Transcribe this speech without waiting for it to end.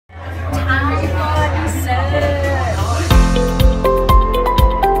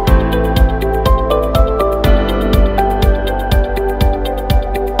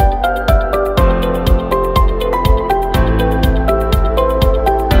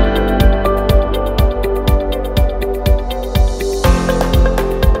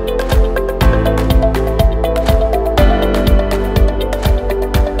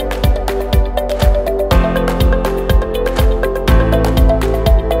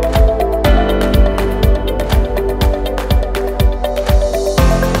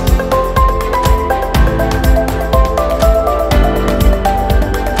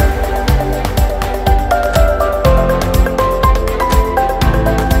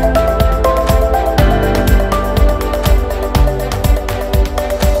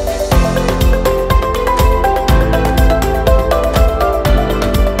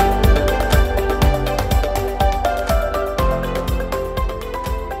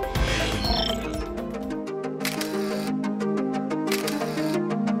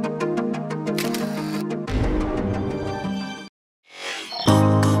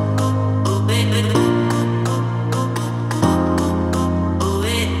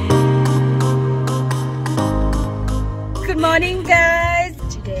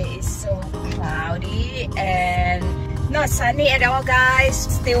sunny at all, guys.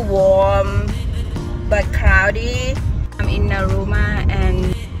 Still warm but cloudy. I'm in Narooma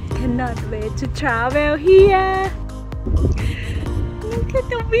and cannot wait to travel here. Look at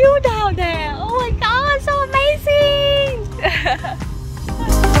the view down there. Oh my god, so amazing.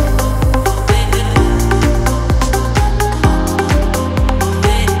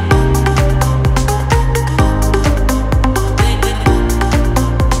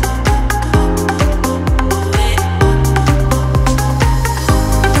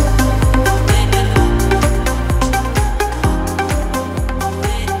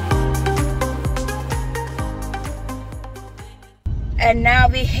 And now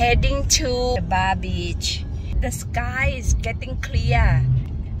we're heading to the bar beach. The sky is getting clear.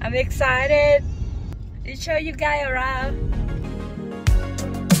 I'm excited to show you guys around.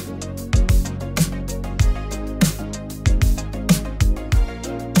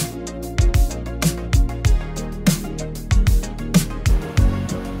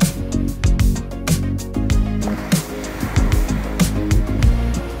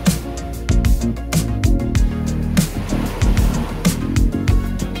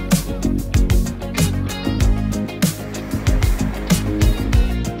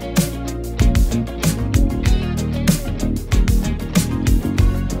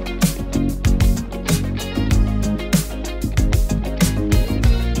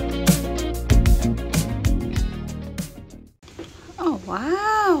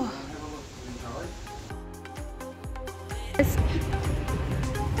 Wow!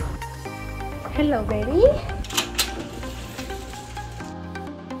 Hello, baby.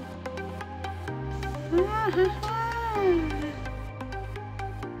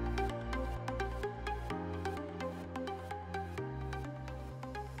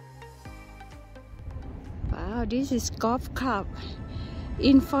 Wow, this is golf club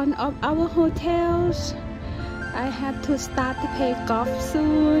in front of our hotels. I have to start to play golf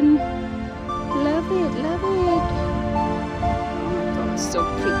soon. Love it, love it. Oh my god, so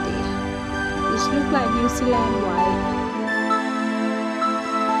pretty. This looks like New Zealand white.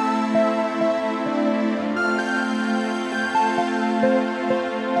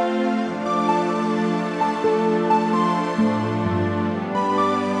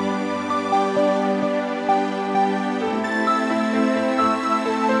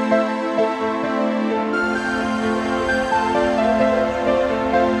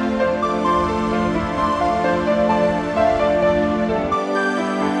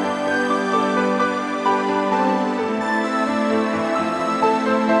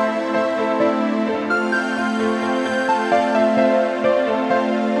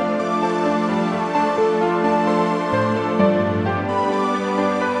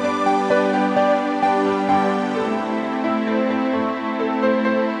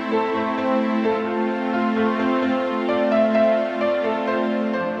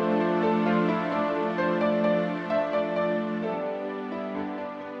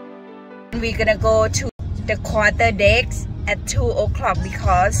 We're gonna go to the Quarterdeck at 2 o'clock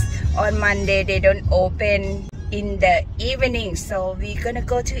because on Monday they don't open in the evening. So we're gonna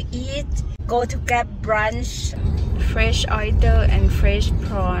go to eat, go to grab brunch, fresh oyster and fresh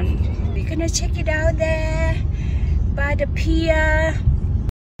prawn. We're gonna check it out there by the pier.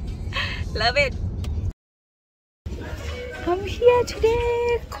 Love it. I'm here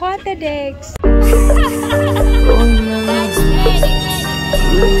today, Quarterdeck.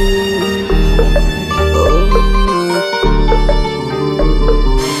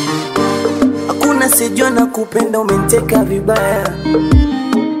 Hakuna sijua na kupenda umenteka vibaya,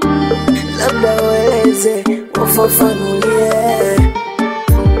 labda ueleze ufafanulie.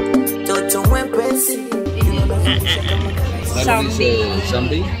 Toto mwepesi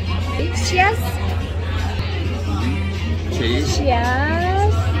Zombie. Cheers. Cheese.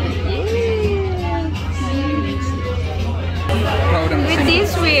 Cheers. With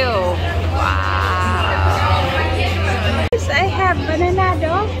this wheel. Wow. Yes, I have banana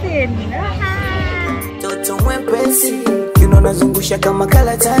dolphin. Toto mwepesi, kino nazungusha kama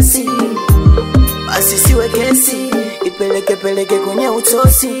karatasi. Basi siwe kesi, ipeleke peleke kwenye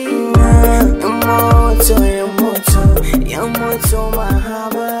utosi. Ya moto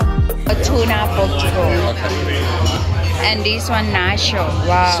mahaba. A tuna poke. And this one nacho.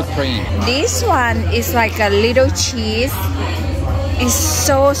 Wow. Supreme. This one is like a little cheese. It's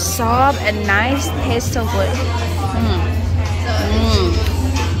so soft and nice. Tastes so good.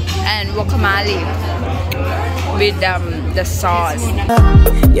 And guacamole with the sauce.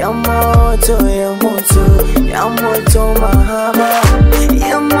 Ya moto mahaba.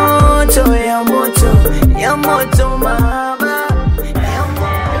 Ya moto mahaba.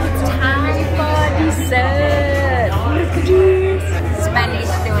 Time for dessert. Look at this.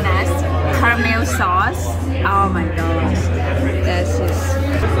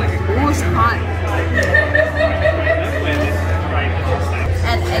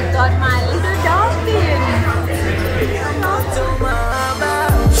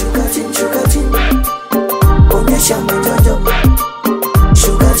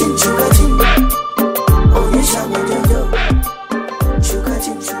 chini, shuka chini. Onyesha mojojo. Shuka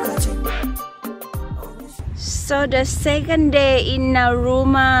chini, shuka chini. So the second day in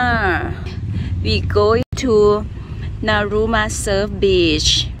Narooma, we going to Narooma Surf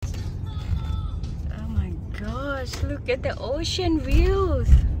Beach. Oh my gosh, look at the ocean views.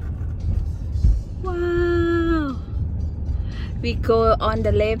 Wow. We go on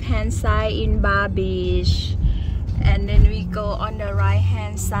the left hand side in Bar Beach, and then we go on the right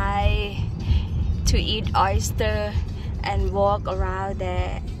hand side to eat oyster and walk around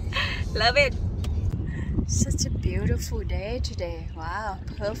there. Love it. Such a beautiful day today. Wow,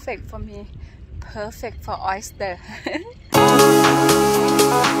 perfect for me. Perfect for oyster.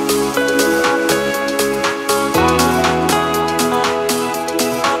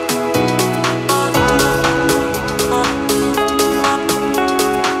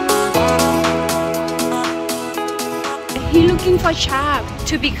 He looking for shark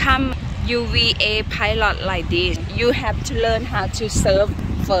to become UVA pilot like this. You have to learn how to surf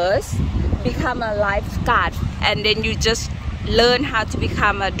first, become a lifeguard, and then you just learn how to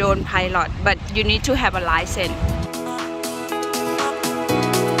become a drone pilot, but you need to have a license.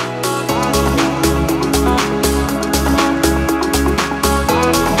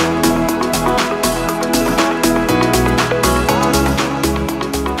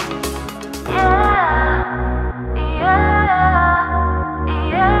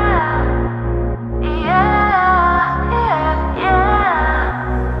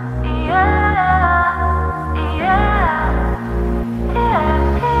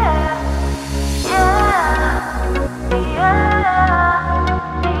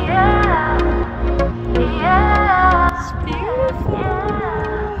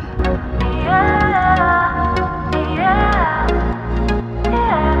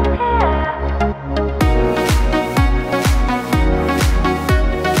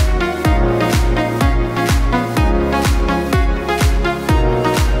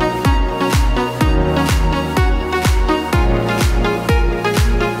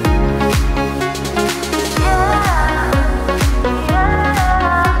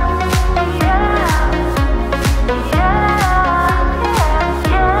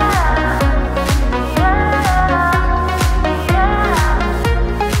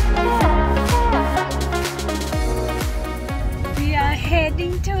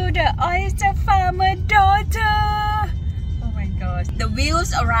 Heading to the oyster farmer daughter. Oh my gosh, the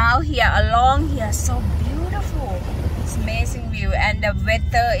views around here, along here, are so beautiful. It's amazing view, and the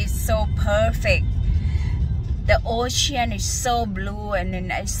weather is so perfect. The ocean is so blue, and then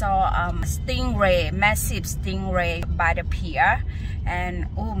I saw stingray, massive stingray by the pier, and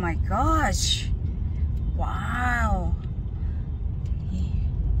oh my gosh, wow!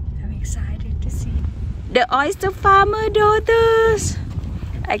 I'm excited to see the oyster farmer daughters.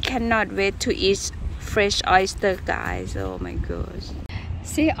 I cannot wait to eat fresh oyster, guys. Oh my gosh.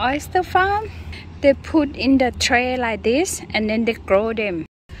 See, oyster farm, they put in the tray like this, and then they grow them.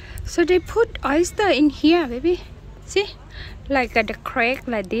 So they put oyster in here, baby. See, like at the crack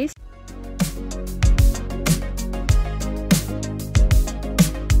like this.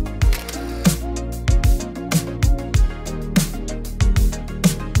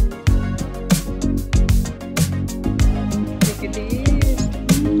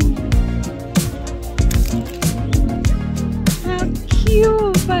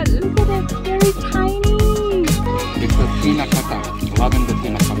 But look at that, very tiny. It's a pina colada, lavender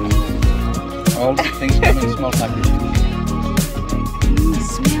pina colada. All the things come in small packages.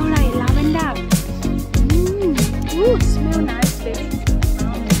 Smell like lavender. Ooh, smell nice, baby.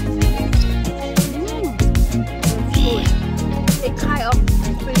 It's kind of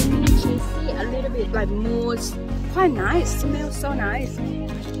creamy, cheesy, a little bit like mousse. Quite nice, smells so nice.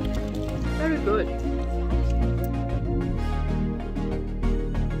 Very good.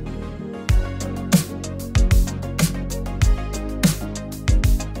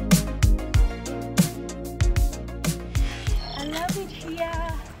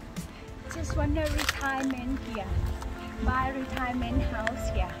 Want a retirement here, buy a retirement house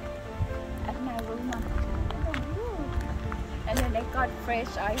here at Narooma. And then they got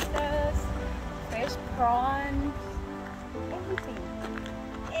fresh oysters, fresh prawns, everything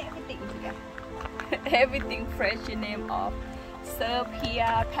here. Everything fresh, you name off. Surf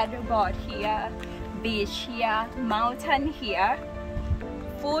here, paddleboard here, beach here, mountain here,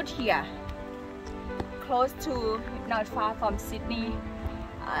 food here. Close to, not far from Sydney.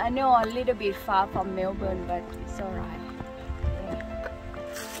 I know a little bit far from Melbourne, but it's alright.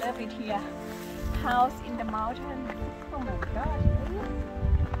 Yeah. Love it here. House in the mountain. Oh my god.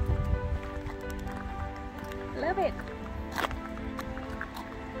 Love it.